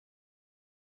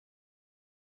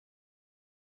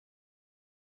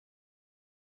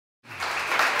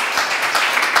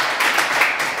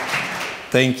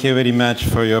Thank you very much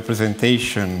for your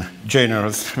presentation,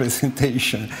 generous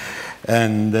presentation,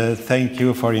 and thank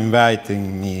you for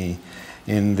inviting me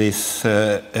in this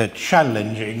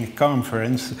challenging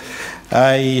conference.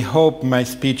 I hope my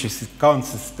speech is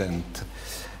consistent.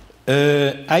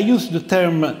 I use the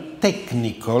term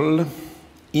technical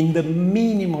in the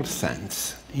minimal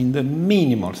sense,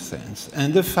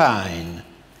 and define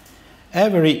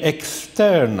every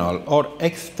external or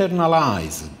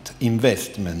externalized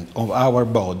investment of our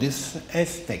bodies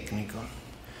as technical.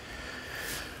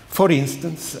 For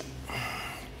instance,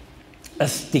 a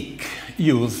stick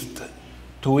used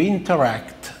to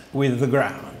interact with the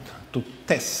ground, to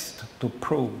test, to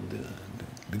probe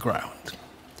the ground.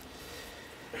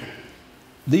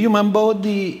 The human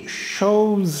body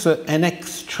shows an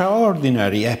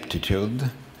extraordinary aptitude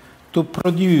to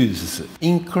produce,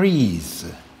 increase,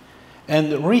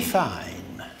 and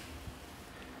refine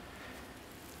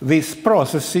these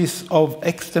processes of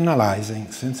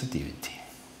externalizing sensitivity.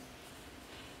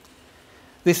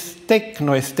 This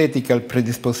techno-aesthetical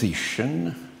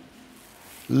predisposition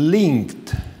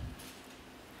linked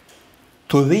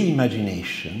to the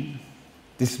imagination,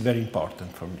 this is very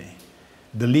important for me,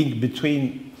 the link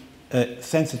between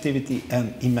sensitivity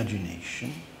and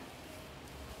imagination,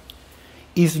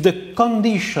 is the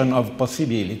condition of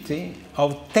possibility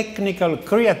of technical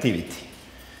creativity.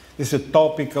 This is a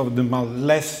topic of my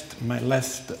last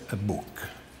book,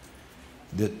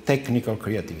 the technical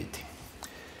creativity,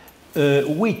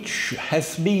 which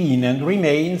has been and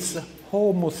remains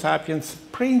Homo sapiens'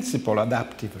 principal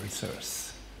adaptive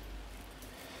resource.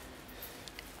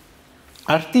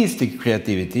 Artistic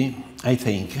creativity, I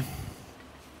think,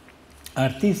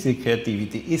 artistic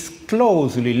creativity is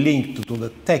closely linked to the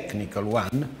technical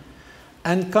one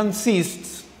and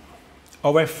consists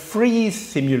of a free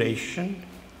simulation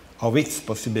of its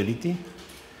possibility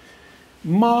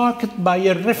marked by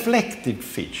a reflective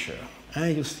feature.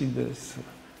 You see this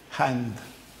hand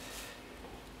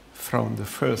from the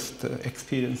first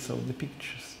experience of the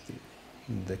pictures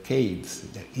in the caves,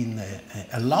 in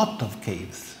a lot of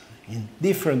caves, in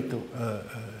different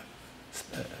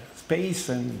space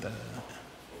and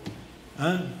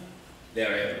they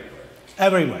are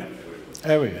everywhere.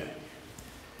 Everywhere.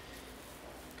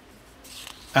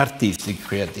 Artistic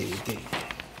creativity.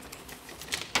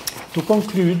 To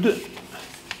conclude,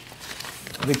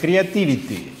 the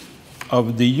creativity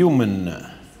of the human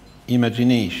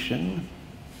imagination,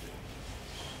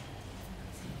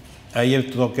 I have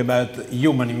to talk about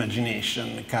human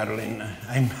imagination, Caroline.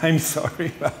 I'm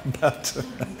sorry, but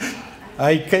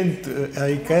I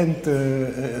can't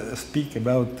speak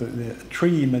about the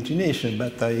tree imagination,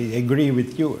 but I agree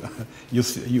with you.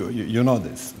 You know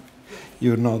this.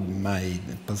 You know my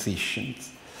positions.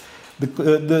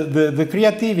 The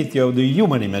creativity of the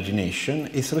human imagination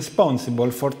is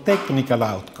responsible for technical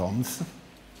outcomes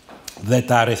that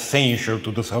are essential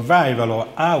to the survival of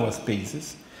our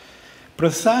species,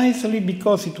 precisely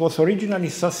because it was originally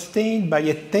sustained by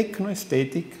a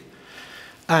techno-aesthetic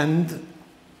and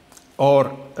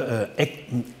or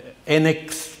an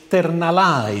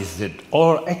externalized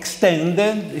or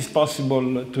extended, is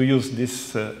possible to use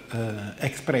this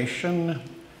expression,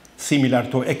 similar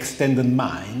to extended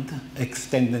mind,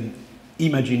 extended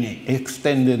imagination,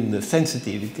 extended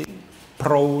sensitivity,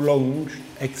 prolonged,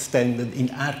 extended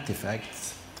in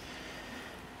artifacts,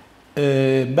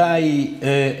 by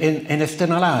an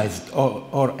externalized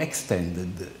or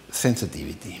extended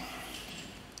sensitivity.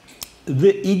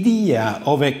 The idea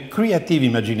of a creative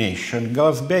imagination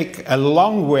goes back a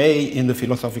long way in the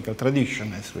philosophical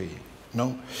tradition, as we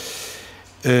know.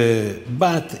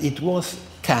 But it was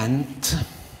Kant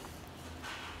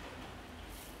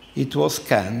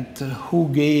who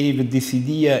gave this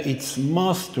idea its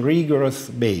most rigorous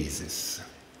basis.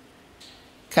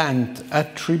 Kant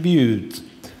attributed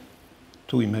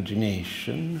to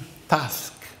imagination,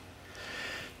 task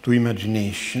to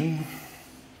imagination,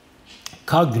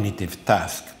 cognitive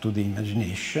task to the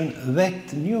imagination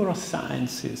that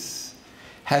neurosciences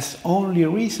has only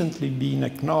recently been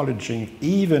acknowledging,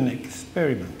 even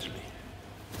experimentally.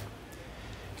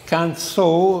 Kant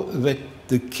saw that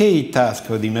the key task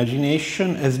of the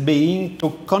imagination as being to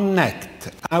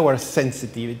connect our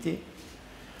sensitivity,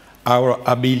 our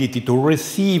ability to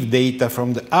receive data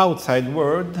from the outside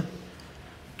world,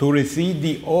 to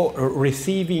receiving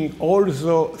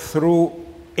also through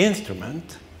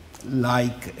instrument,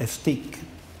 like a stick,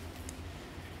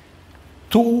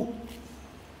 to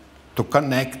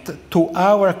connect to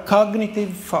our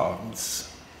cognitive forms,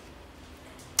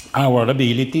 our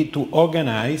ability to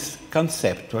organize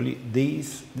conceptually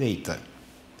these data.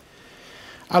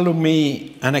 Allow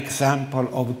me an example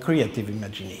of creative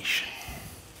imagination.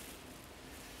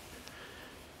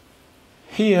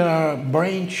 Here are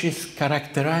branches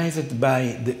characterized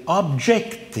by the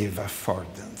objective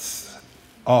affordance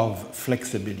of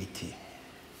flexibility.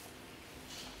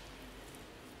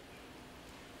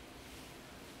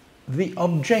 The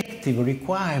objective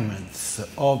requirements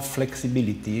of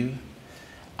flexibility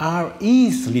are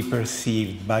easily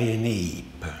perceived by an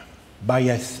ape, by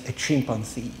a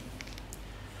chimpanzee,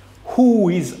 who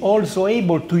is also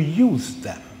able to use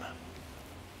them.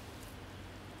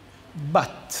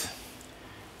 But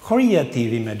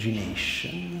creative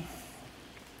imagination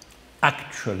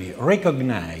actually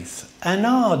recognizes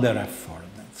another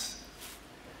affordance,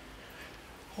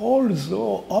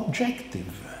 also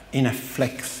objective in a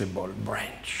flexible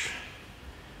branch.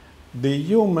 The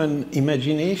human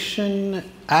imagination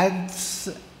adds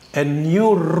a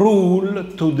new rule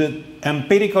to the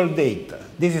empirical data.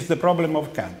 This is the problem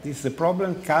of Kant. This is the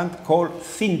problem Kant called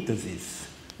synthesis,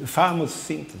 the famous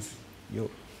synthesis.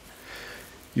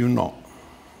 You know.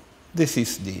 This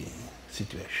is the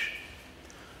situation.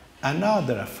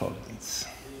 Another affordance,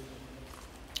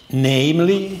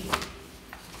 namely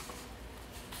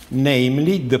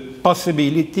the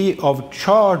possibility of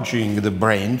charging the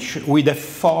branch with a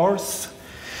force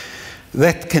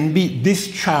that can be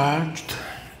discharged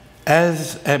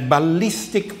as a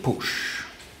ballistic push.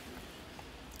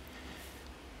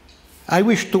 I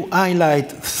wish to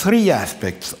highlight three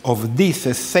aspects of this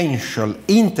essential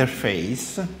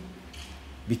interface,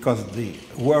 because the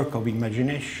work of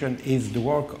imagination is the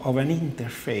work of an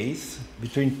interface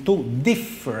between two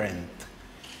different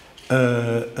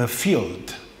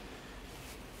fields.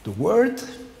 The word,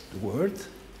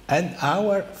 and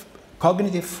our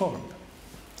cognitive form.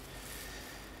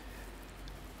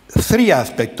 Three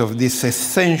aspects of this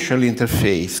essential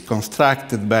interface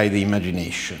constructed by the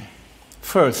imagination.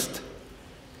 First,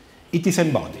 it is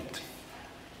embodied.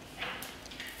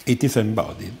 It is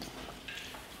embodied.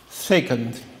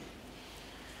 Second,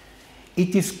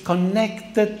 it is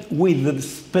connected with the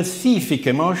specific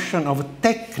emotion of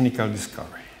technical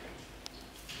discovery.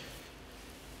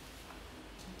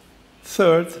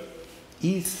 Third,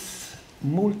 is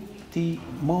multimodal.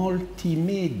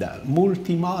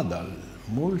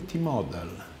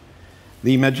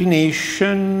 The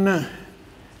imagination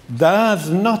does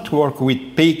not work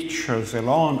with pictures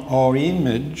alone or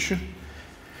image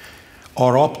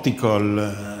or optical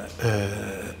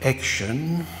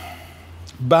action,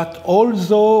 but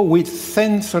also with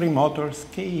sensory motor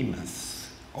schemas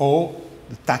or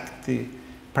the tactile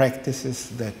practices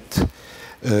that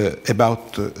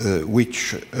about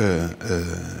which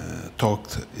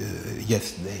talked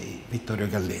yesterday Vittorio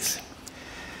Gallese.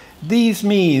 This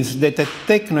means that a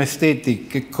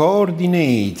techno-aesthetic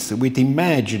coordinates with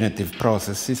imaginative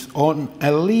processes on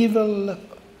a level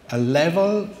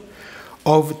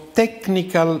of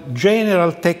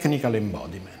general technical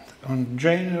embodiment.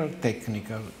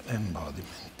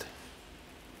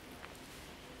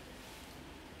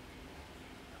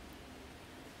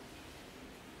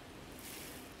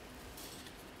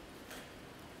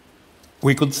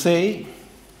 We could say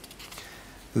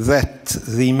that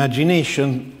the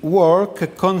imagination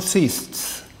work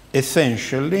consists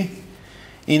essentially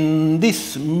in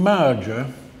this merger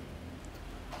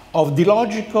of the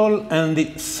logical and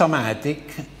the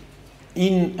somatic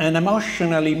in an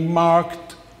emotionally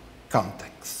marked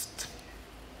context.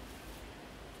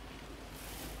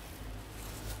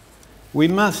 We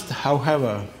must,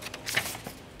 however,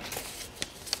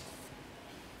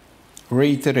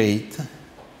 reiterate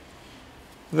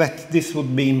that this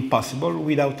would be impossible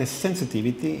without a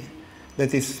sensitivity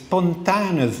that is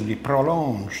spontaneously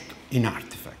prolonged in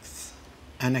artifacts,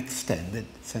 an extended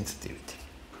sensitivity.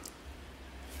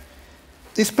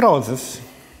 This process,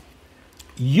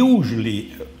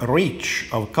 usually rich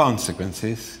of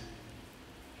consequences,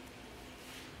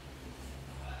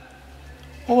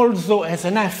 also has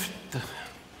an effect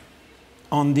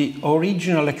on the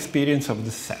original experience of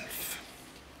the self,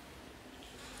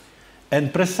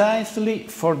 and precisely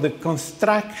for the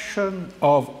construction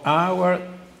of our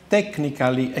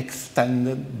technically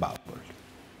extended bubble.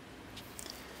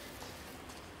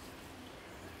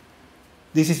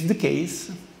 This is the case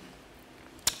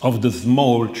of the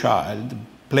small child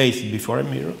placed before a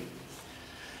mirror,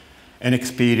 an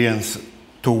experience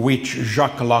to which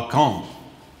Jacques Lacan,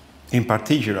 in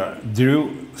particular,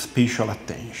 drew special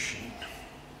attention.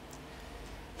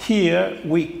 Here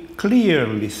we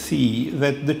clearly see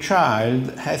that the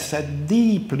child has a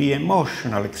deeply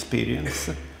emotional experience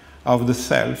of the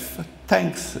self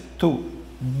thanks to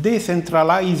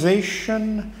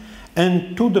decentralization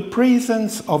and to the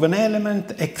presence of an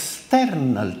element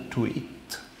external to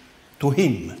it, to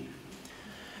him,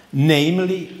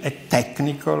 namely a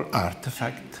technical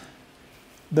artifact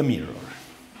the mirror.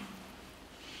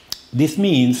 This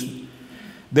means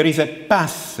there is a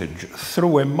passage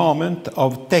through a moment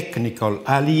of technical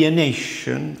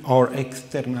alienation or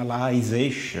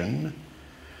externalization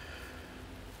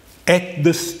at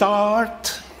the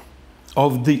start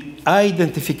of the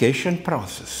identification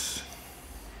process.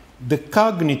 The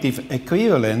cognitive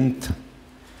equivalent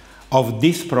of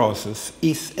this process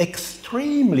is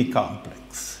extremely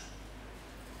complex,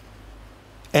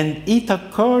 and it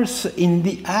occurs in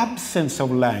the absence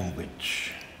of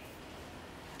language,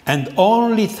 and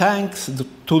only thanks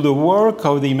to the work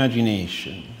of the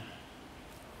imagination.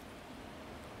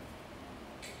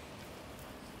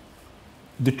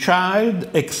 The child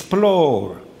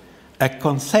explores a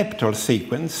conceptual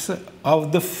sequence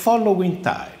of the following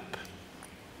type.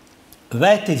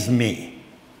 That is me,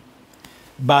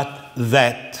 but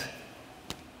that,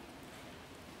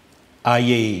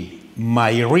 i.e.,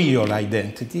 my real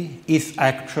identity, is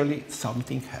actually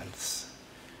something else.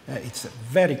 It's a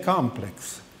very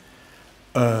complex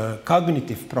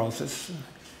cognitive process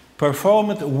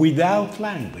performed without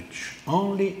language,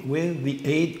 only with the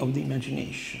aid of the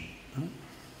imagination.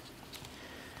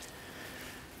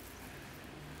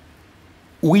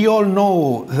 We all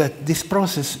know that this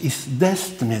process is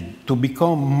destined to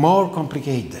become more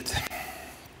complicated,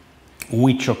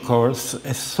 which occurs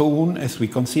as soon as we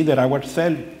consider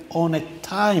ourselves on a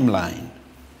timeline,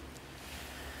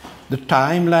 the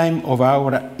timeline of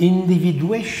our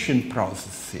individuation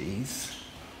processes,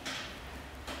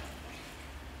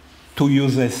 to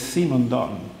use a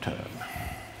Simondon term.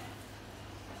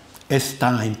 As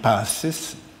time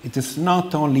passes, it is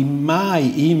not only my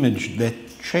image that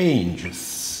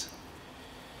changes.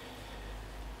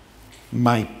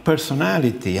 My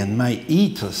personality and my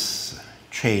ethos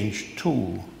change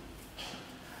too.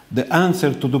 The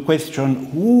answer to the question,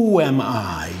 who am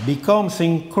I, becomes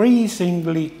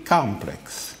increasingly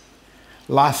complex.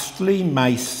 Lastly,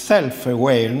 my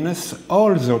self-awareness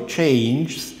also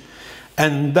changes,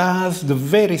 and thus the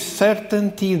very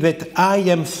certainty that I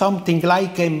am something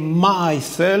like a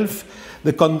myself,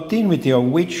 the continuity of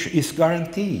which is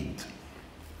guaranteed.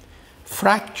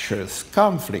 Fractures,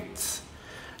 conflicts,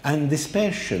 and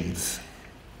dispersions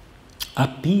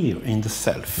appear in the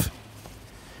self.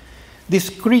 This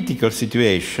critical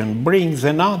situation brings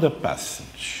another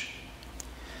passage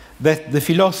that the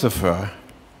philosopher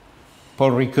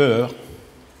Paul Ricoeur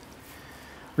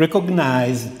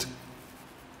recognized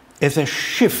as a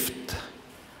shift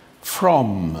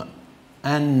from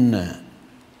an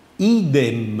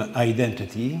idem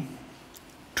identity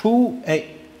to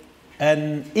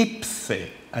an ipse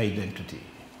identity.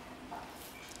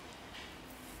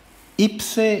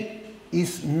 Ipse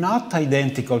is not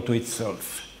identical to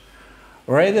itself.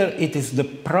 Rather, it is the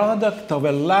product of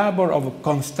a labor of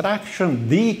construction,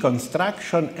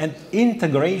 deconstruction, and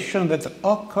integration that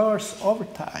occurs over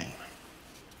time.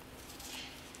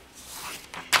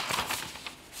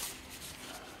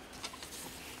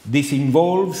 This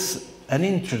involves an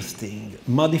interesting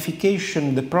modification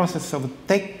in the process of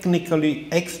technically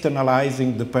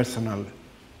externalizing the personal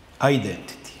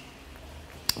identity.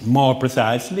 More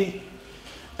precisely,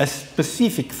 a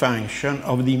specific function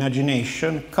of the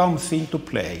imagination comes into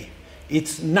play,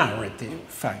 its narrative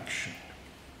function.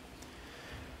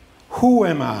 Who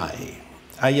am I?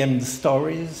 I am the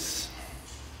stories.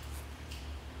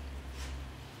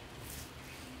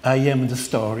 I am the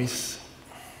stories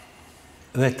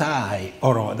that I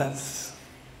or others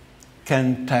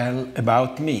can tell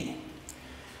about me.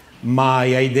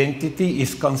 My identity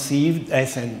is conceived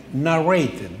as a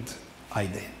narrated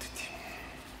identity.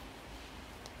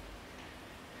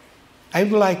 I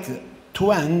would like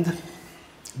to end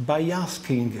by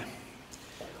asking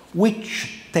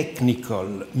which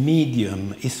technical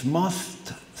medium is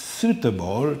most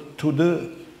suitable to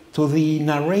the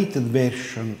narrated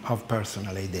version of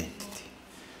personal identity.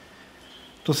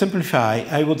 To simplify,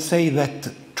 I would say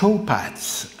that two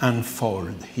paths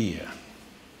unfold here.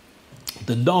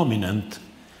 The dominant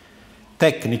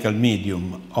technical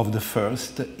medium of the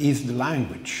first is the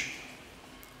language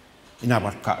in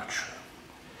our culture,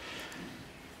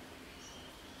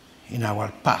 in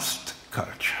our past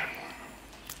culture,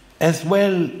 as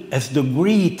well as the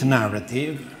great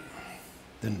narrative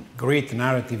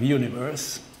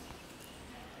universe,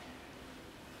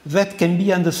 that can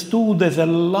be understood as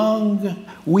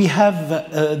we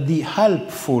have the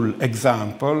helpful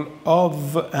example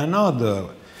of another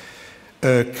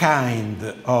kind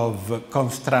of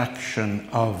construction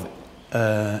of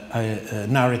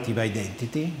narrative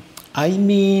identity. I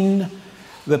mean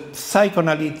the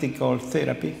psychoanalytical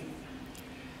therapy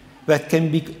that can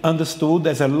be understood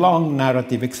as a long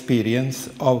narrative experience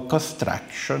of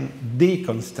construction,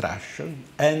 deconstruction,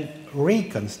 and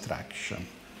reconstruction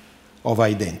of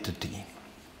identity.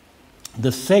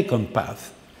 The second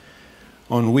path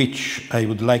on which I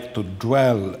would like to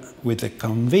dwell with a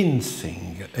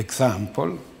convincing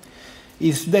example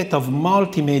is that of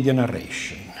multimedia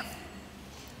narration,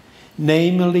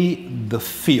 namely the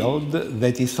field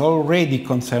that is already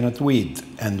concerned with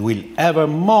and will ever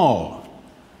more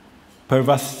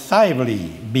pervasively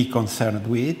be concerned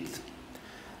with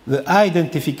the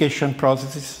identification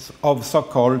processes of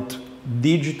so-called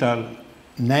digital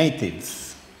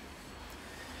natives,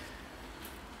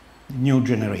 new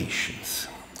generations.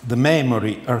 The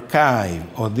memory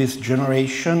archive of this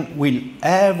generation will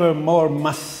ever more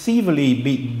massively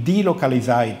be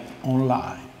delocalized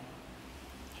online.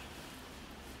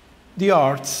 The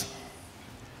arts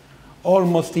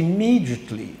almost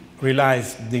immediately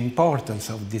realized the importance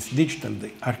of these digital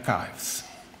archives.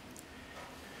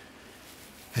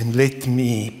 And let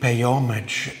me pay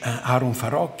homage Harun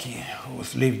Farocki, who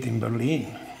lived in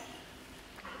Berlin,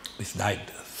 who died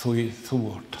 2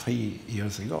 or 3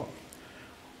 years ago,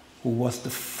 who was the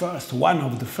first, one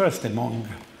of the first among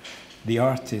the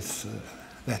artists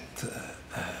that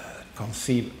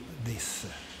conceived this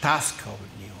task of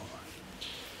new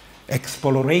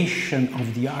exploration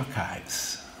of the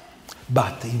archives.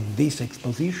 But in this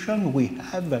exposition, we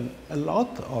have a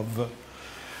lot of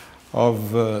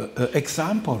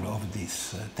examples of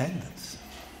this tendency.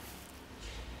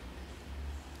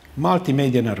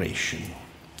 Multimedia narration.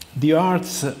 The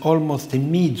arts almost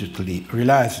immediately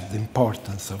realized the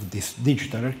importance of these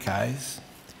digital archives,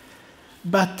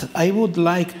 but I would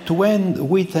like to end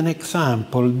with an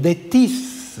example that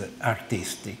is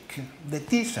artistic,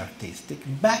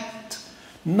 but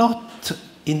not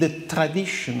in the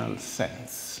traditional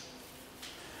sense.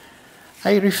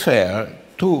 I refer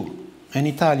to an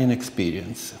Italian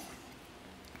experience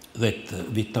that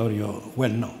Vittorio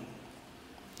well knows.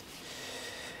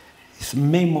 It's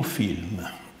memo film,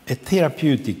 a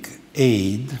therapeutic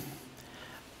aid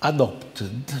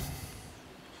adopted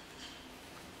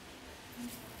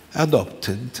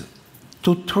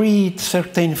to treat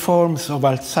certain forms of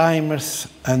Alzheimer's,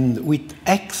 and with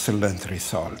excellent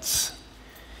results.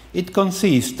 It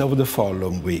consists of the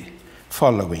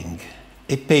following.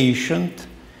 A patient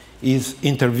is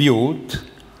interviewed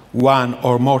 1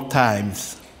 or more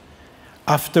times,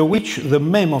 after which the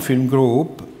memofilm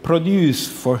group produces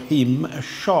for him a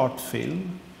short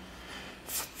film,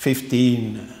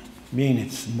 15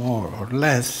 minutes more or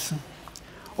less,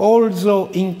 also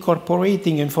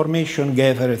incorporating information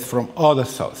gathered from other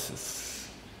sources.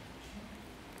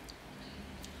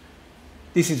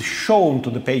 This is shown to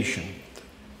the patient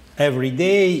every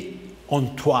day,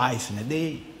 on twice in a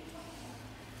day,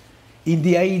 in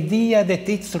the idea that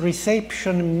its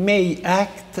reception may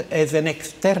act as an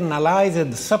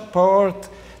externalized support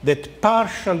that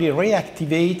partially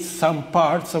reactivates some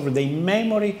parts of the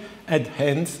memory and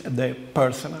hence the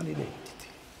personal identity.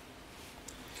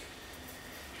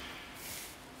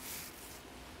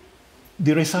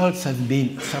 The results have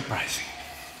been surprising,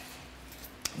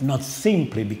 not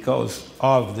simply because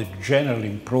of the general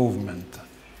improvement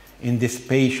in this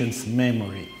patient's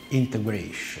memory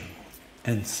integration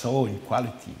and so in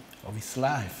quality of his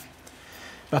life,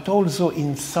 but also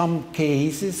in some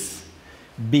cases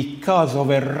because of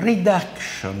a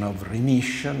reduction of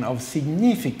remission of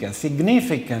significant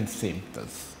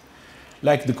symptoms,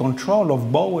 like the control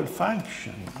of bowel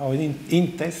function or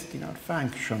intestinal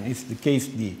function. Is the case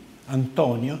di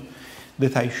Antonio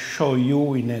that I show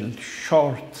you in a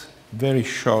short, very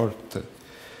short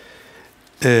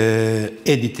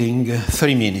editing,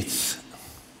 3 minutes.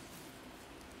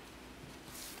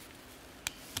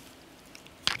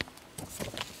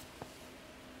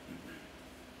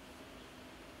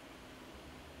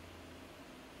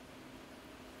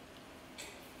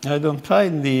 I don't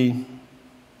find the...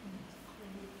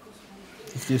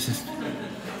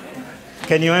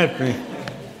 Can you help me?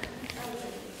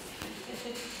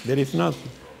 There is not...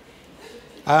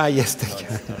 Ah, yes, thank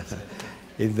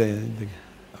you.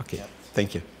 Okay,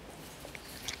 thank you.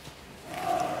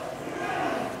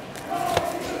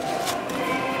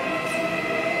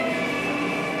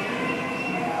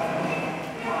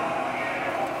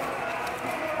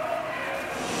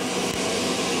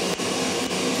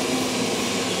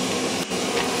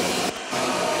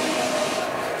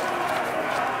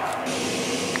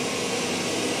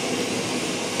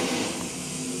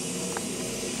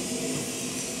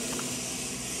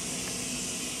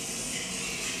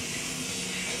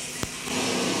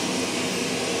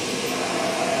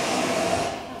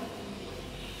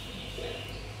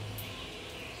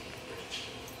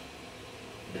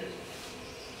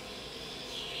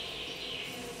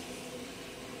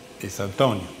 is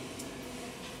Antonio.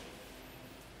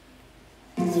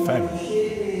 It's family.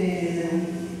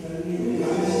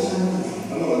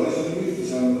 Allora, adesso questi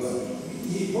sono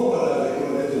può parlare come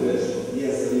ho detto adesso, di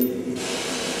essere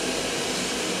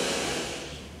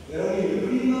però io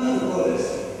prima non può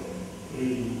essere.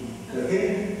 Perché?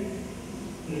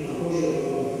 Prima cosa è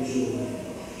bisogno.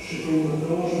 Seconda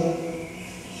cosa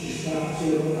si sta a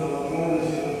lavorare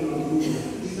sulla cultura.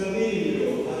 Si sta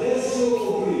meglio adesso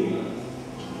o prima?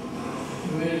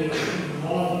 Meglio una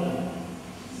volta.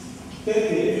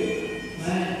 Perché?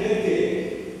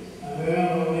 Perché?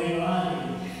 Avevamo meno anni.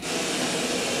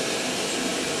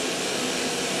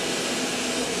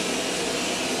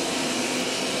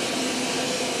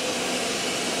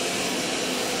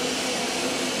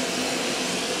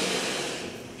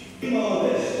 Prima o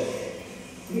adesso?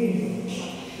 Prima.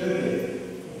 Perché?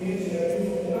 Perché c'era più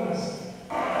classe.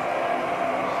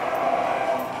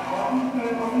 Ma tutte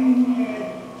le famiglie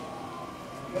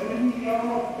dell'Emilia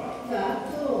Rotta.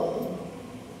 Esatto.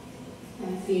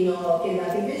 Fino a che è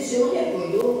andato in pensione e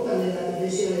poi dopo, quando è andato in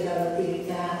pensione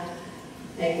dall'attività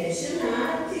ai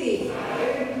pensionati.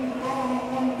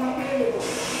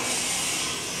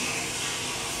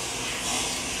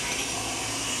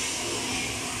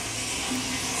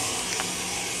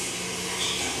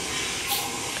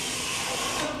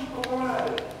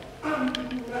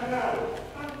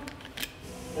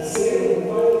 La sera un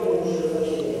po' come se lo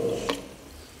facevo.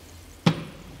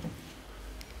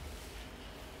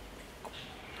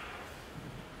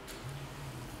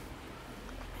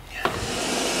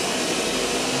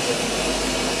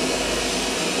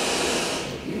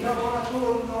 I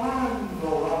lavoratori non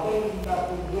hanno la venda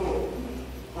più giorni,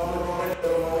 come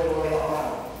vorrebbero l'onorevole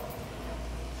Lacan.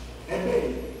 Ebbene,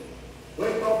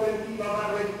 questa offensiva va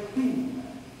respinta.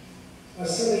 A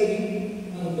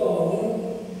Salemi,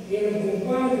 Antonio era un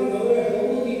compagno che non aveva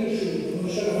paura di nessuno, non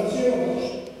se la faceva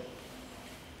cosa.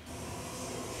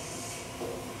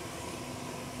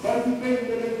 Per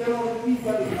dipendere delle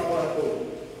vita dei lavoratori,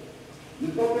 il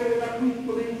potere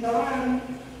d'acquisto dei salari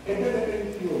e delle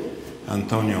pensioni.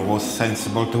 Antonio was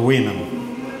sensible to women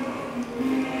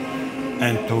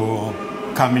and to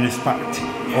Communist Party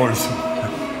also.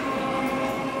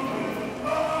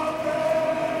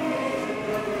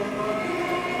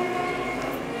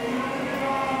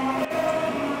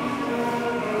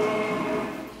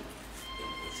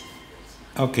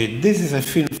 Okay, this is a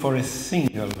film for a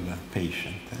single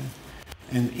patient,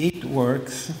 and it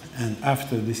works, and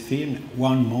after this film,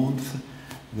 1 month,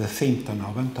 the symptom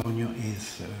of Antonio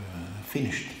is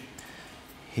finished.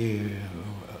 He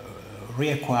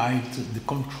reacquired the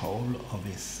control of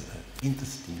his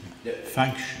intestine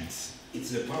functions. It's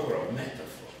the power of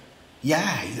metaphor.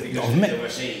 Yeah, Because they were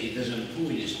saying it doesn't pull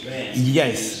in his pants.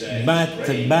 Yes, but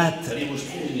he was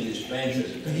pulling in his pants as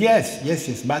a patient.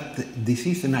 yes, but this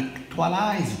is an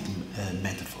actualized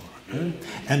metaphor.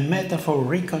 A metaphor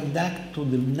reconduct to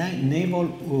the navel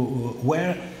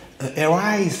where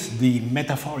arise the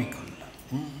metaphorical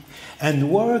and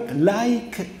work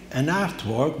like an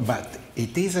artwork, but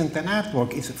it isn't an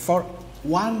artwork, it's for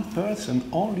one person,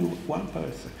 only one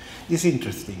person. This is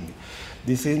interesting.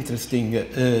 This is interesting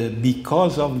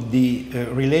because of the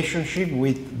relationship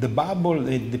with the bubble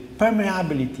and the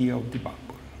permeability of the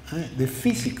bubble, the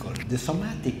physical, the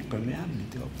somatic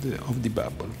permeability of the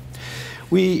bubble.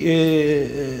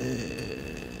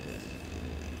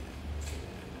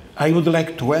 I would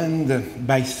like to end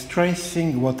by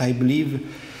stressing what I believe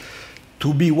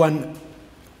to be one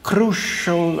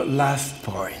crucial last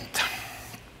point.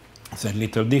 It's a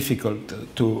little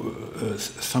difficult to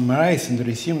summarize and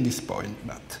resume this point,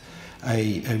 but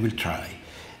I will try.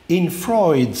 In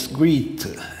Freud's great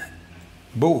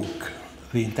book,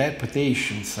 The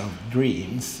Interpretations of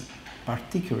Dreams,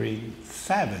 particularly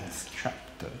 7th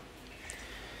chapter,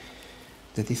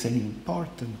 that is an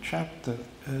important chapter,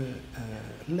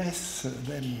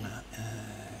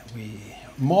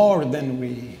 more than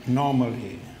we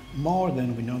normally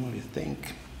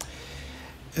think.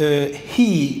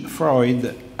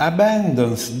 Freud,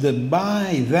 abandons the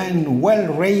by then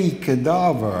well raked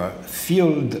over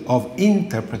field of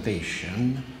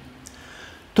interpretation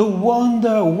to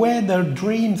wonder whether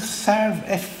dreams serve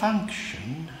a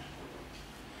function,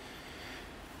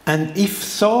 and if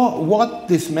so, what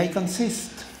this may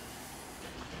consist.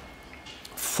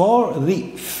 For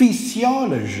the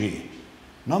physiology,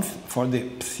 not for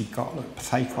the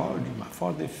psychology, but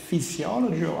for the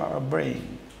physiology of our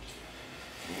brain.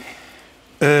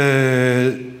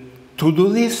 To do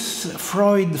this,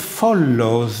 Freud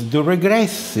follows the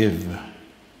regressive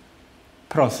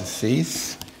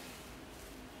processes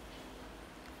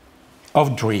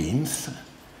of dreams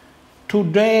to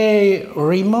their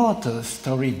remotest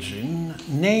origin,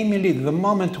 namely the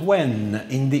moment when,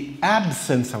 in the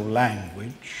absence of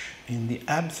language,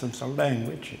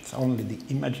 it's only the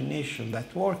imagination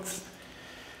that works,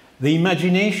 the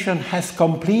imagination has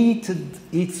completed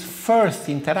its first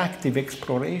interactive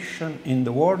exploration in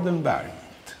the world environment.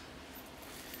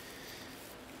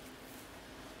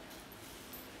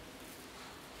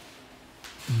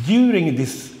 During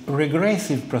this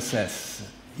regressive process,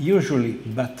 usually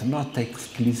but not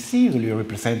exclusively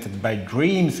represented by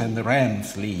dreams and REM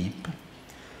sleep,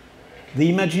 the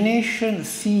imagination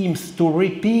seems to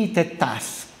repeat a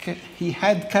task he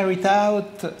had carried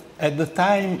out at the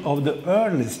time of the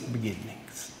earliest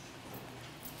beginnings.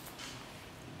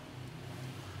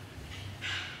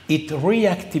 It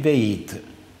reactivates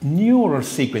neural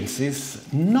sequences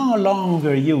no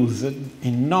longer used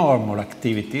in normal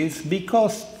activities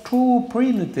because too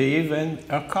primitive and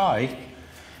archaic,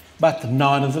 but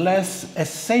nonetheless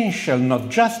essential not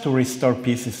just to restore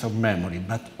pieces of memory,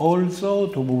 but also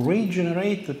to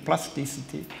regenerate the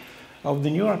plasticity of the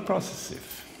neural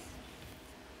processes.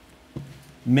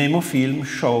 Memofilm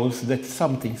shows that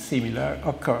something similar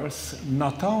occurs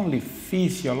not only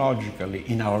physiologically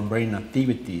in our brain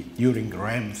activity during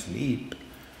REM sleep,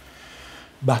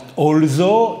 but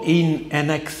also in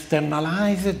an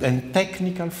externalized and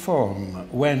technical form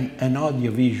when an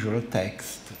audiovisual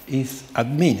text is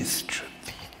administered.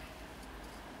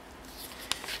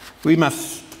 We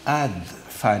must add,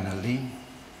 finally,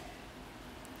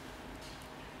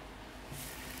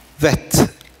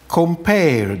 that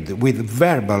compared with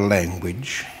verbal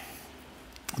language,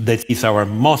 that is our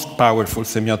most powerful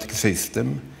semiotic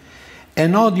system,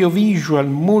 an audiovisual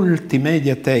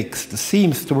multimedia text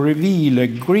seems to reveal a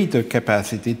greater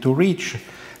capacity to reach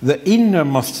the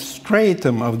innermost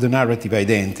stratum of the narrative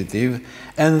identity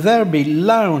and thereby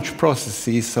launch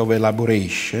processes of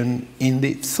elaboration in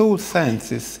the two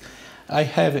senses I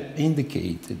have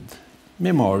indicated,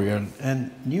 memorial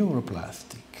and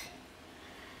neuroplastic.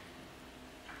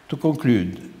 To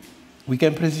conclude, we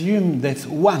can presume that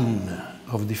one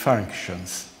of the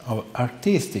functions of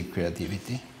artistic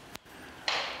creativity,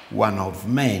 one of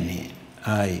many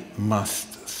I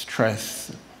must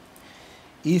stress,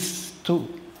 is to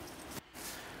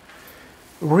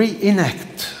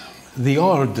reenact the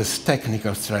oldest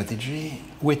technical strategy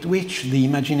with which the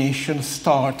imagination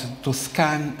started to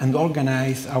scan and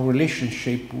organize our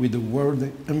relationship with the world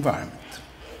environment.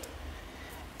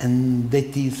 And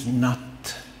that is not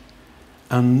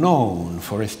unknown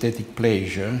for aesthetic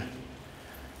pleasure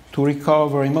to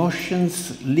recover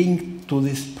emotions linked to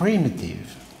these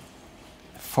primitive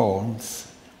forms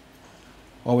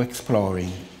of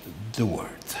exploring the world.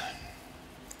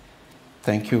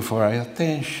 Thank you for your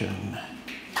attention.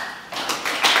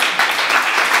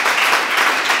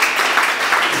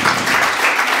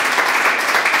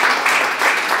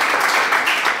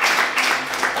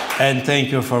 And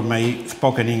thank you for my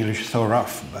spoken English so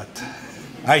rough, but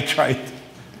I tried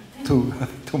to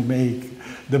make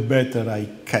the better I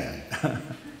can.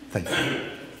 Thank you.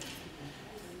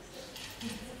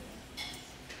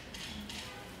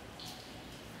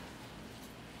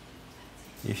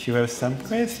 If you have some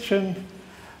question,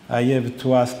 I have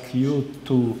to ask you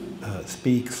to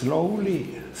speak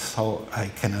slowly so I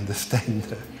can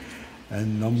understand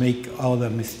and not make other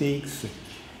mistakes.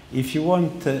 If you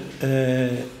want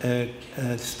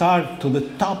start to the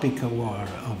topic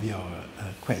of your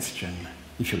question,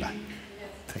 if you like. Yes.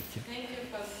 Thank you. Thank you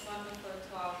for this wonderful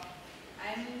talk.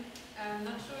 I'm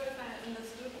not sure if I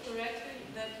understood correctly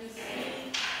that you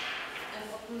see an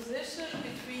opposition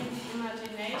between the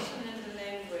imagination and the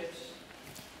language.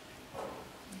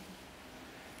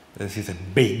 This is a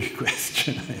big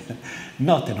question.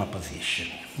 Not an opposition.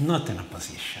 Not an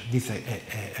opposition. This is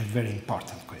a very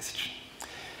important question.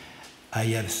 I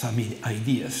have some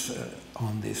ideas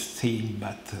on this theme,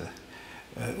 but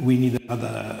we need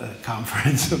another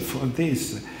conference for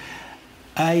this.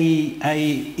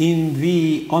 In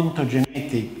the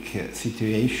ontogenetic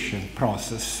situation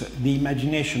process, the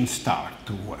imagination starts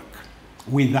to work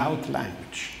without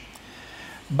language.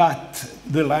 But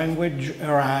the language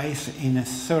arises in a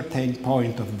certain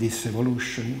point of this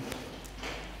evolution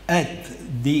at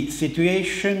the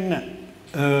situation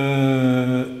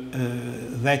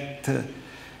that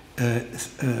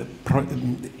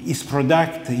is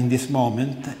product in this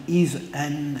moment is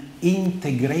an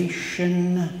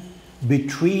integration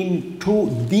between two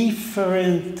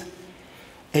different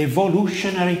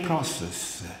evolutionary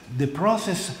processes. The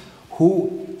process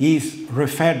who is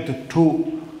referred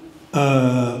to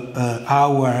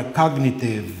our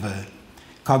cognitive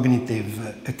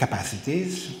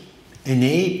capacities. An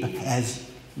ape has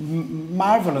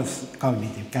marvelous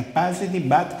cognitive capacity,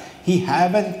 but he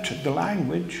haven't the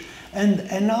language. And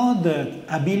another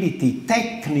ability,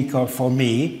 technical for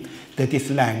me, that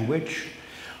is language,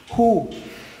 who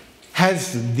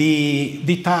has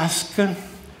the task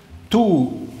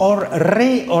to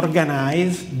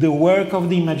reorganize the work of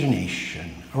the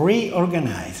imagination.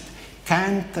 Reorganized.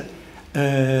 Kant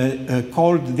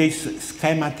called this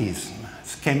schematism,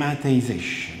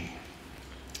 schematization.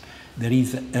 There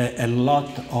is a lot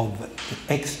of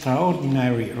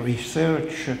extraordinary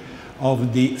research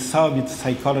of the Soviet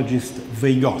psychologist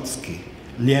Vygotsky,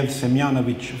 Lev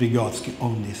Semyonovich Vygotsky,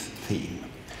 on this theme.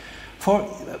 For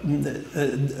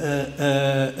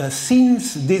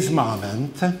since this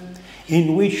moment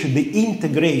in which the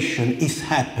integration is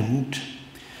happened,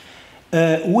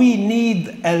 we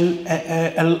need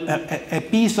a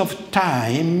piece of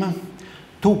time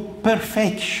to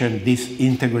perfection this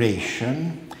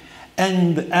integration,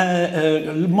 and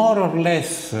more or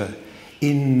less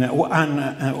when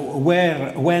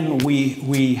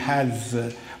we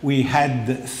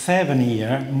had 7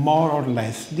 years, more or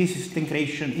less, this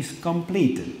integration is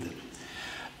completed.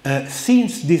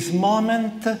 Since this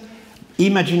moment,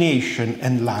 imagination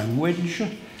and language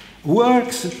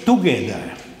works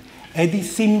together. It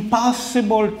is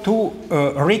impossible to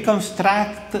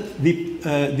reconstruct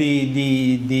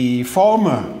the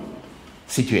former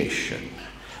situation,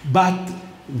 but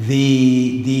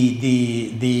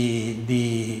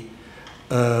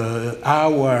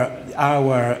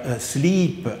our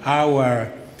sleep,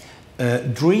 our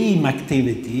dream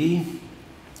activity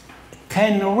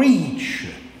can reach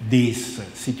this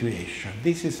situation.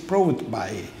 This is proved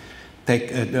by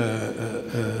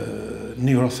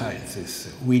neurosciences.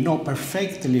 We know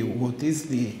perfectly what is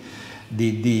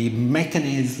the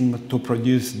mechanism to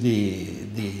produce il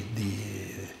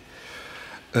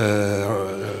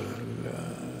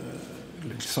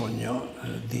sogno,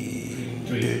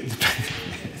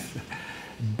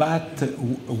 but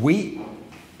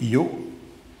you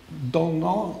don't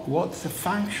know what the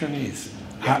function is.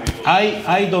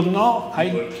 I don't know.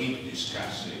 People keep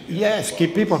discussing. Yes,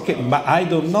 but I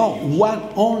don't know.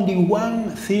 Only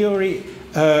one theory,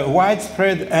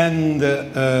 widespread and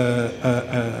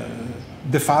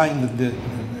defined,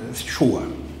 sure.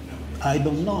 I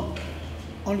don't know.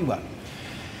 Only one.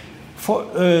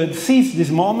 Since this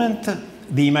moment,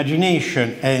 the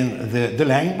imagination and the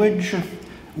language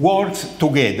works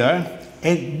together,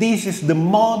 and this is the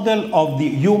model of the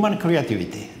human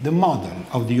creativity. The model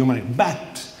of the human.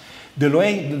 But the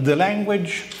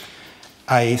language,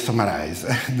 I summarize,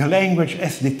 the language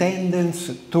has the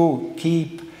tendency to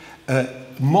keep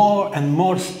more and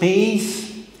more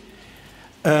space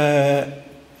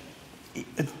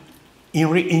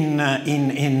in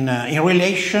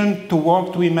relation to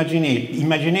work to imagination.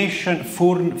 Imagination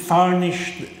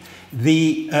furnished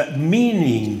the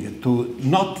meaning, to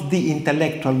not the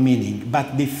intellectual meaning,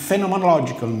 but the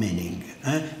phenomenological meaning,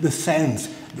 the sense,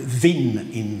 Sinn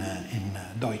in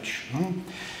Deutsch.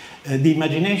 The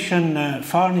imagination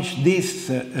furnished this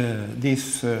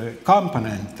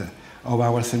component of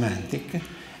our semantic,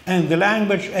 and the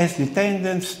language has the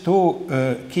tendency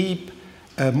to keep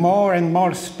more and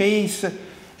more space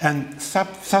and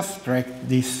subtract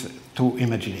this to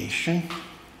imagination.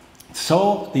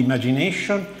 So the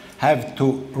imagination have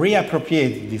to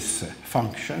reappropriate this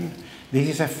function. This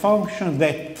is a function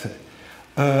that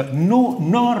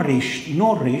nourished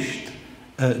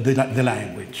the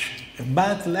language.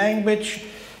 But language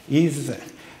is,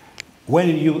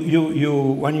 when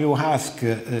you ask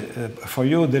for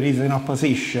you there is an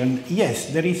opposition,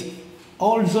 yes, there is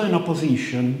also an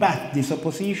opposition, but this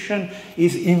opposition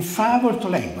is in favor to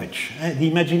language. The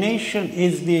imagination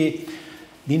is the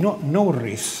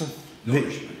nourish,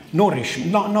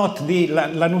 not the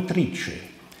la nutrice.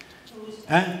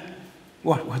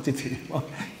 What it is?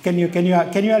 Can you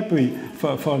help me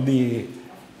for the?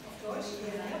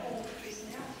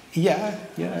 Yeah.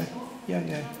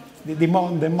 The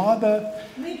mother.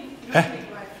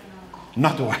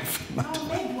 Not wife.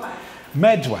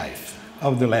 Midwife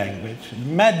of the language.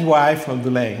 Midwife of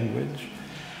the language,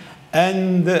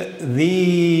 and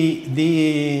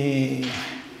the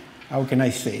how can I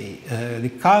say, the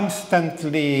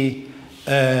constantly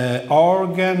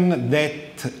organ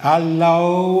that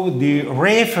allow the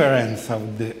reference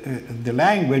of the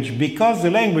language, because the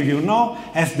language,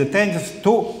 has the tendency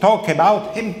to talk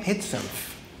about itself.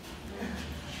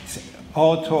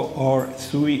 Auto or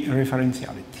sui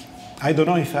referentiality. I don't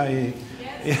know if I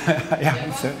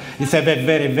answer. It's a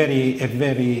very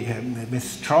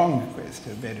strong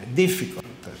question, very difficult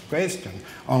question,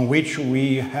 on which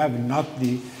we have not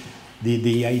the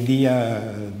the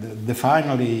idea, the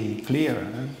finally clear.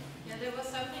 Yeah, there was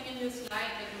something in your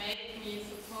slide that made me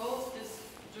suppose this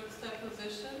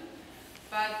juxtaposition,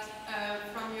 but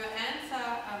from your answer,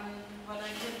 what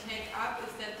I can take up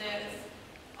is that there is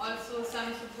also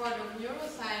some support of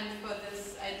neuroscience for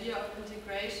this idea of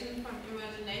integration from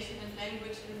imagination and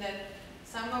language, in that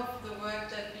some of the work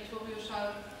that Pietro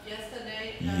showed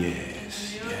yesterday in the neurons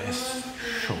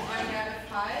sure. area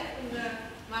 5 in the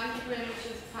monkey brain, which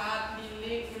is partly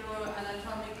linked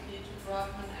neuroanatomically to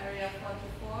Brockman area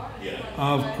 44.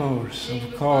 Of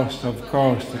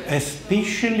course.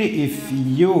 Especially if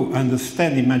you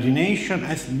understand imagination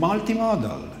as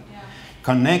multimodal,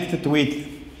 connected with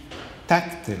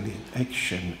tactile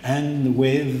action and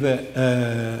with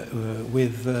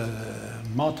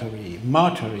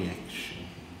motory action.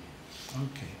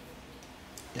 Okay.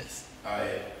 Yes.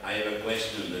 I have a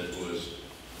question that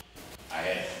I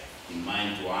had in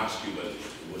mind to ask you, but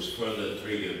it was further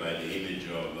triggered by the image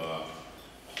of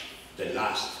the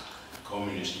last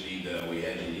communist leader we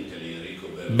had in Italy,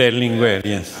 Ricoeur.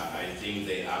 Yes. I think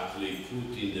they aptly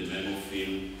put in the memo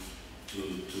film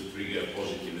to trigger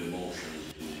positive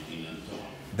emotions in Antonio.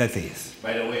 That is.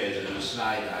 By the way, as an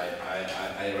aside,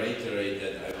 I reiterate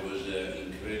that I was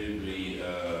incredibly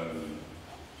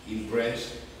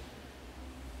impressed,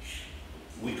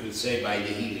 we could say, by the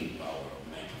healing power of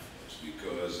metaphors,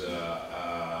 because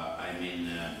I mean,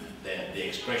 the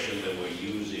expression that we're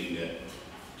using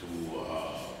to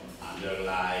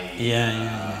underlie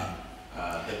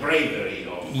the bravery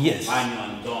of Bagno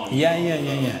Antonio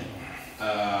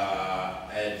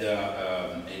had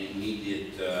an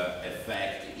immediate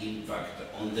impact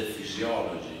on the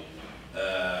physiology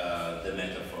the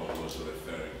metaphor was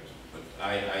referring to. But I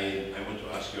want to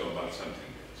ask you about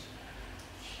something else.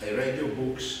 I read your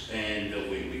books and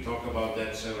we talk about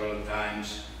that several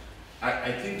times.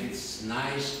 I think it's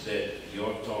nice that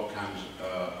your talk comes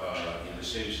in the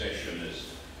same session as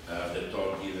the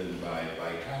talk given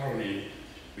by Caroline,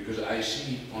 because I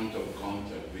see point of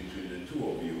contact between the two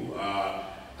of you.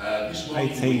 This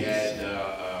morning we had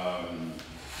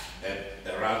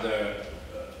a rather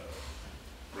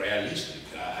realistic,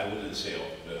 I wouldn't say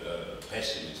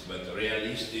pessimist, but a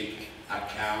realistic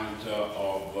account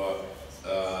of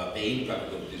the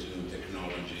impact of these new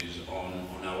technologies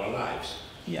on our lives.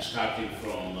 Yeah. Starting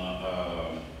from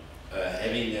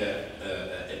having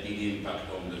a big impact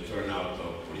on the turnout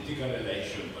of political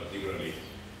election, particularly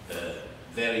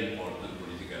very important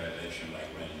political election like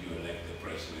when you elect the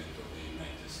President of the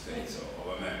United States of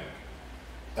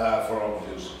America, for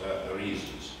obvious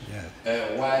reasons.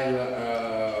 Yeah.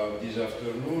 While this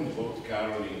afternoon, both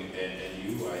Caroline and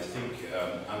you, I think,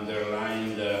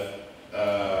 underlined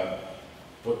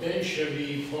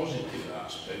potentially positive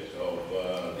aspect of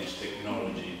this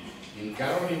technology. In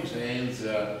Caroline's hands,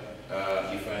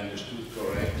 if I understood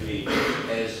correctly,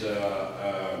 as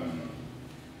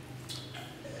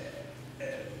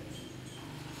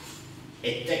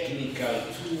a technical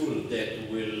tool that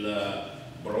will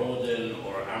broaden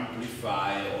or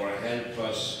amplify or help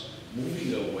us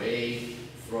moving away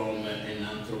from an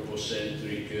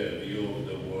anthropocentric view of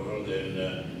the world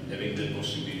and having the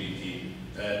possibility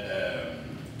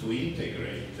to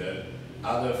integrate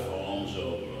other forms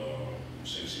of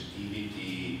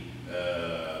sensitivity,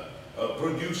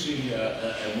 producing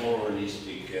a more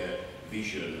holistic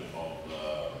vision of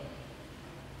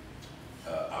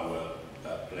our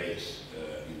place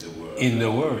in the world. In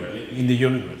the world, in the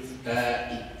universe.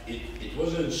 It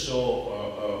wasn't so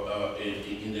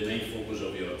in the main focus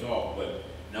of your talk, but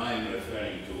now I'm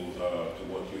referring to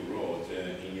what you wrote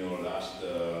in your last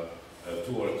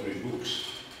 2 or 3 books.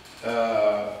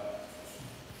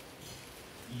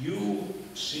 You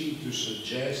seem to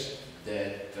suggest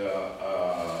that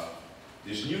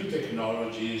these new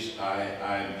technologies,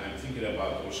 I'm thinking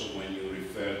about also when you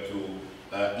refer to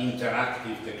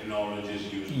interactive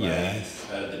technologies used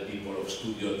by the people of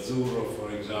Studio Azzurro,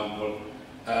 for example,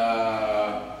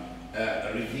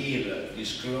 reveal,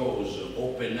 disclose,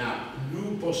 open up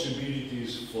new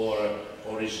possibilities for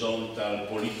horizontal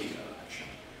political action,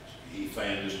 if I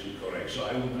understood correct. So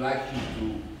I would like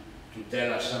you to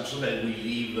tell us something so that we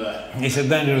leave... it's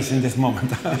dangerous in this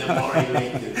moment. in a more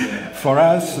related, for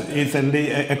us, it's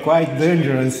a quite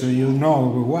dangerous, you know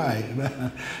why.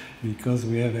 Because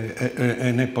we have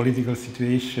a political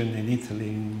situation in Italy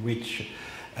in which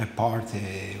a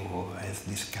party who has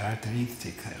this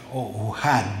characteristic, or who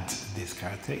had this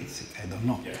characteristic, I don't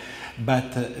know. Yeah.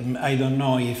 But I don't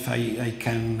know if I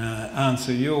can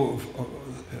answer you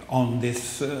on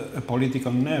this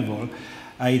political level.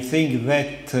 I think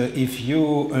that if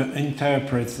you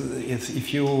interpret,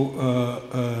 if you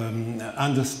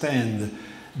understand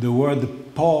the word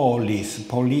polis,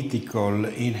 political,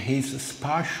 in his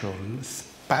spatial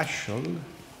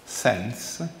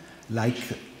sense, like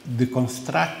the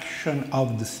construction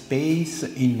of the space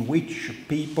in which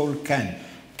people can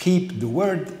keep the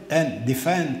word and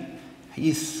defend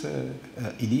his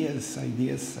ideas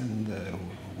and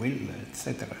will,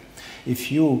 etc.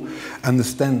 If you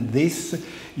understand this,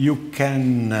 you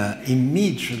can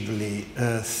immediately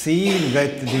see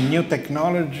that the new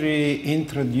technology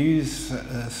introduces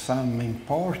some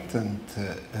important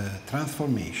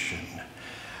transformation.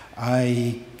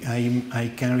 I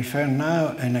can refer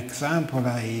now an example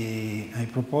I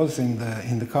proposed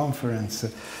in the conference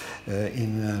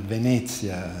in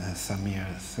Venezia some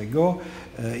years ago.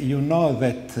 You know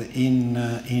that in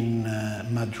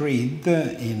Madrid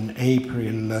in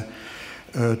April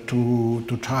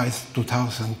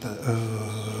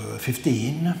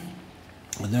 2015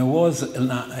 there was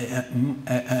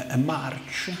a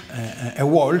march, a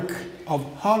walk of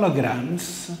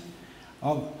holograms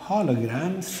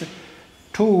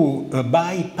to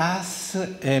bypass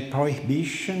a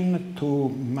prohibition to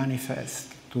manifest.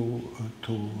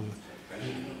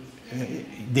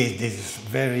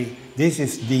 This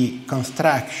is the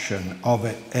construction of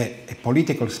a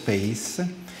political space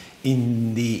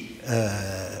in the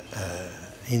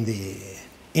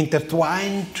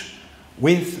intertwined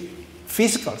with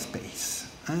physical space.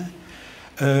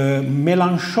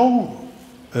 Mélenchon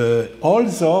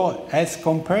also has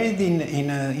compared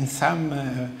in some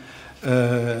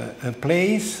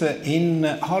place in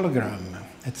hologram,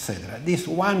 etc. This is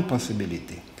one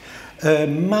possibility.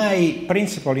 My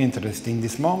principal interest in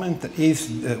this moment is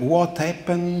what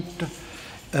happened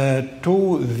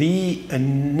to the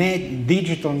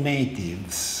digital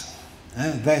natives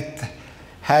that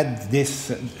had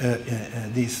this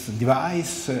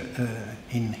device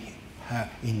in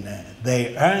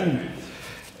their hand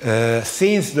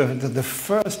since the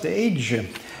first age.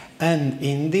 And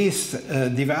in this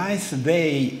device,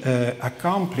 they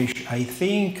accomplish, I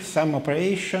think, some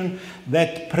operation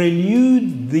that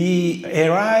prelude the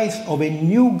rise of a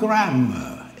new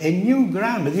grammar. A new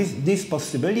grammar, this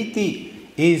possibility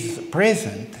is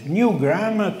present. New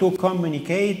grammar to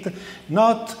communicate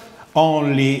not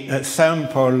only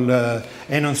sample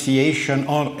enunciation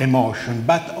or emotion,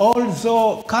 but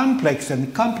also complex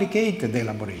and complicated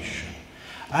elaboration.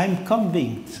 I'm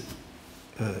convinced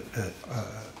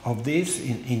of this,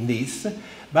 in this,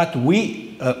 but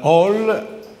we all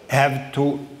have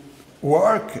to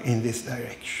work in this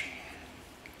direction.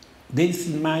 This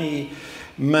is my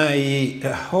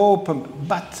hope,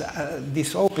 but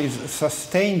this hope is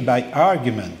sustained by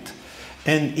argument.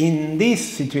 And in this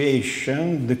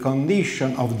situation, the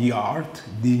condition of the art,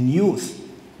 the new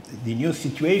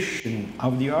situation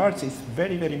of the arts is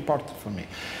very, very important for me.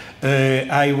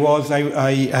 I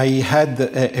had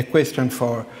a question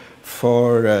for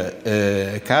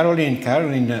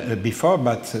Caroline before,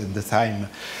 but the time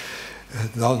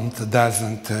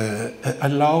doesn't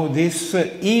allow this.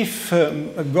 If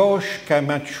Goshka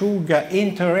Machuga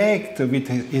interact with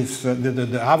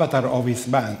the avatar of his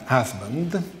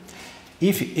husband,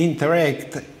 if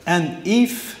interact, and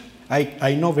if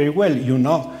I know very well, you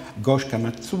know, Goshka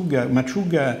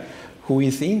Machuga, who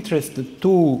is interested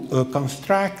to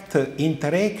construct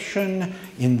interaction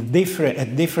in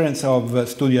at difference of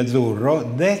Studio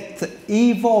Azzurro that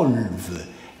evolve,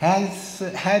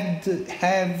 have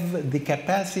the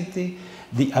capacity,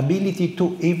 the ability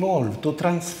to evolve, to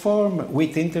transform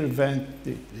with the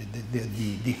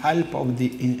help of the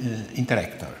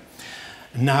interactor.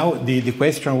 Now the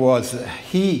question was,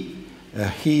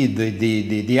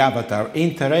 the avatar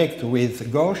interact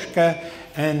with Goshka,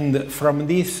 and from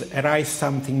this arise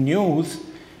something new.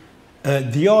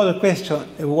 The other question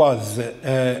was,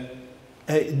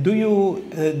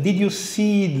 did you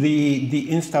see the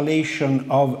installation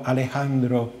of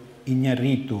Alejandro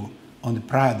Iñárritu on the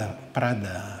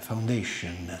Prada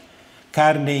Foundation,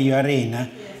 Carne y Arena? Yes.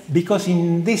 Because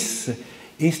in this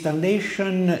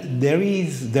installation there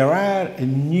are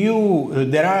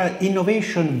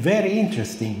innovation very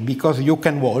interesting, because you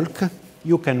can walk,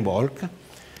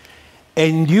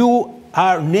 and you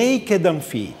are naked on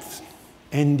feet,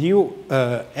 and you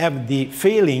have the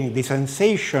feeling, the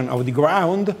sensation of the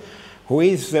ground,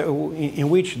 in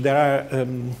which there are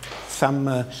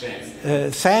some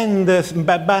sand,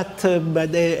 but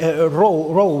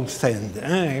raw sand.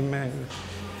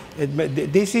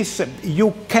 This is,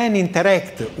 you can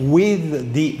interact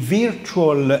with the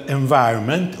virtual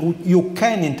environment. You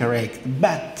can interact,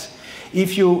 but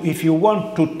if you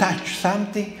want to touch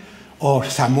something or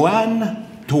someone,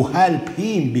 to help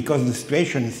him because the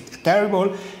situation is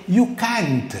terrible, you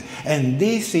can't. And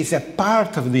this is a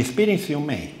part of the experience you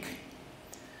make.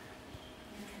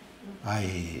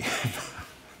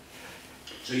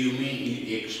 So you mean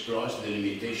he explores the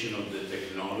limitation of the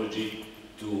technology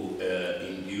to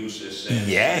induce a sense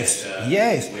that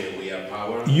where we are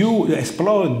powerless? You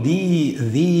explore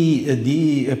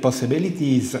the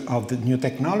possibilities of the new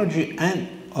technology and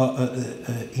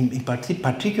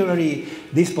particularly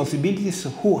these possibilities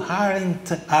who are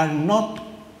not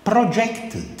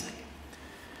projected,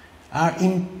 are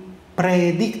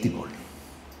unpredictable.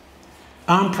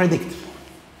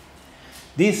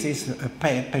 This is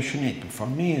passionate for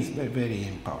me. It's very, very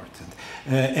important.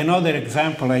 Another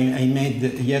example I made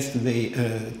yesterday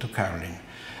to Caroline.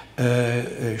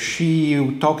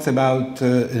 She talked about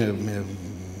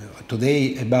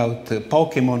today about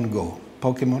Pokemon Go.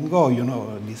 Pokemon Go, you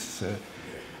know, this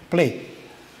play.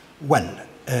 Well,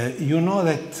 you know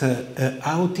that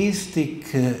autistic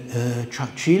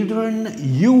children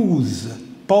use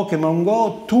Pokemon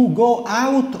Go to go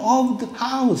out of the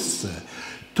house,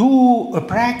 to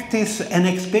practice an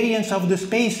experience of the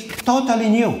space totally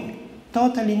new.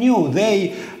 Totally new. They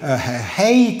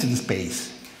hate the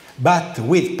space. But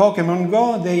with Pokemon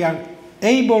Go, they are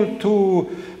able to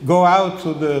go out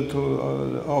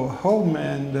to home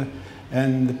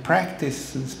and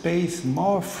practice the space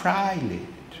more freely,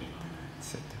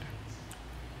 etc.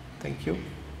 Thank you.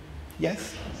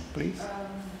 Yes, please.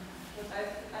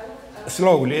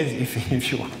 Slowly,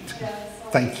 if you want. Yeah,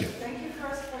 thank you. Thank you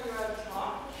first for your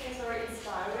talk, which was very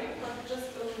inspiring, but just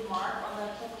a remark on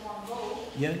that Pokemon Go.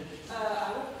 Yeah.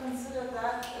 I would consider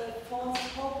that a false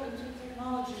hope into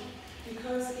technology,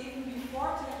 because even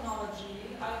before technology,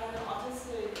 I had an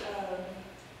autistic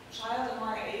child in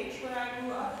my age where I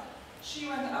grew up. She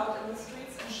went out in the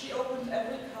streets and she opened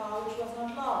every car which was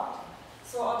not locked.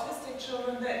 So autistic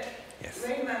children,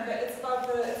 Raymond, it's about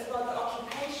the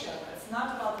occupation. It's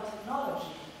not about the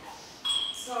technology.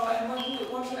 So, and what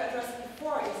you addressed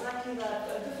before, exactly that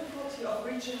difficulty of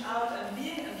reaching out and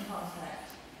being in contact,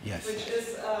 which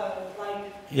is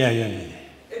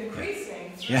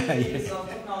increasing through the use of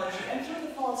technology and through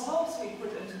the false hopes we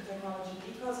put into technology.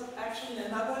 Because actually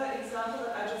another example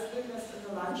that I just witnessed in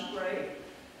the lunch break,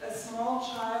 a small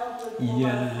child with a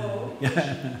mobile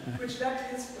phone, which let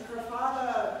her father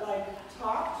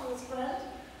talk to his friend,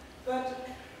 but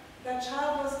that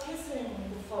child was kissing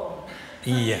the phone.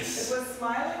 Yes. It was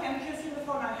smiling and kissing the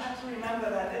phone. I had to remember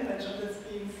that image of this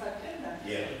being sucked in there.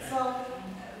 Yeah. So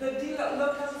the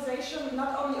delocalization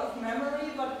not only of memory,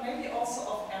 but maybe also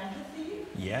of empathy.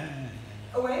 Yeah.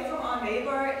 Away from our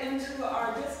neighbor into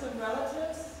our distant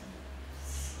relatives.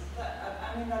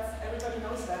 I mean, everybody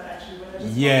knows that actually.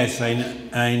 Yes,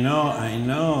 I know,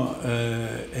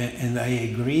 and I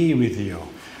agree with you.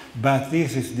 But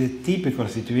this is the typical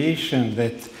situation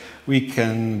that we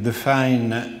can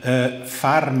define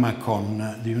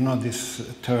pharmakon. Do you know this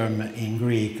term in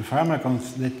Greek? Pharmakon,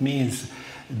 that means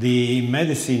the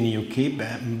medicine you keep,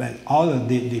 but all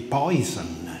the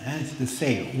poison. It's the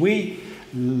same. We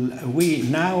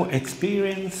now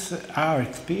experience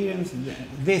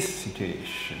this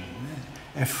situation,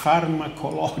 a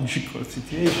pharmacological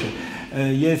situation.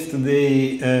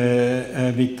 Yesterday,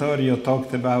 Vittorio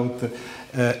talked about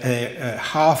a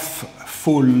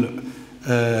half-full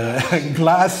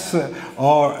glass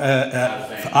or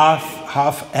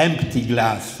half-empty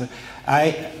glass.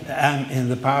 I am in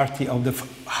the party of the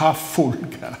half-full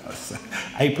glass.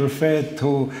 I prefer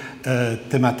to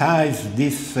thematize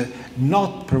this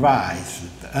not provised,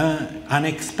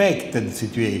 unexpected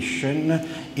situation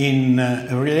in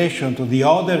relation to the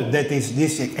other that is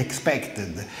this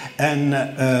expected, and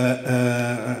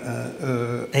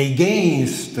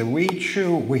against which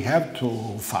we have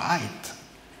to fight,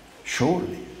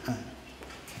 surely.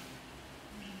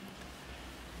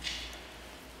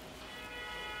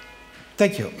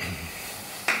 Thank you.